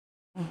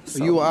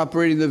So, You were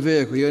operating the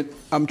vehicle.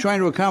 I'm trying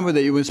to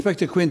accommodate you.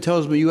 Inspector Quinn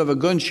tells me you have a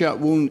gunshot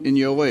wound in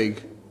your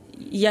leg.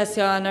 yes,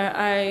 Your Honor.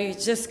 I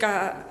just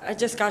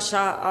got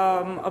shot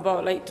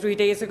about like 2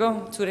 days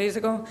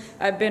ago.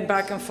 I've been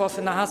back and forth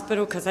in the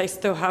hospital because I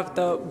still have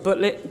the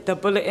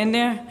bullet in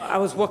there. I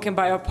was walking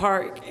by a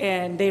park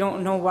and they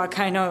don't know what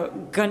kind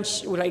of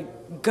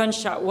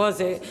gunshot was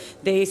it.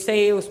 They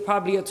say it was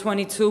probably a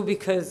 .22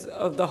 because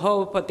of the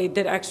hole, but they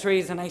did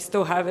X-rays and I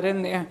still have it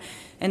in there.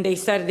 And they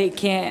said they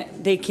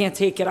can't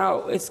take it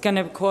out. It's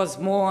gonna cause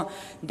more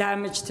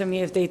damage to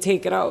me if they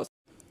take it out.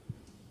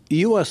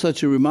 You are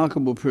such a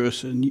remarkable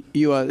person.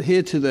 You are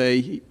here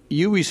today.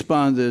 You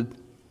responded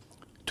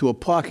to a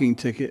parking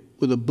ticket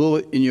with a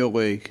bullet in your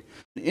leg.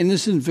 An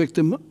innocent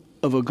victim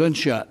of a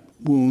gunshot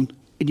wound,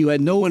 and you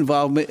had no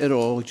involvement at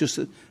all, just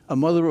a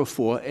mother of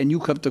four, and you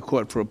come to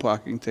court for a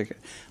parking ticket.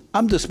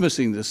 I'm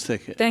dismissing this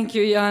ticket. Thank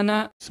you, Your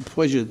Honor. It's a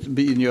pleasure to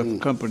be in your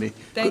company.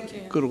 Thank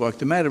you. Good luck.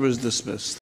 The matter is dismissed.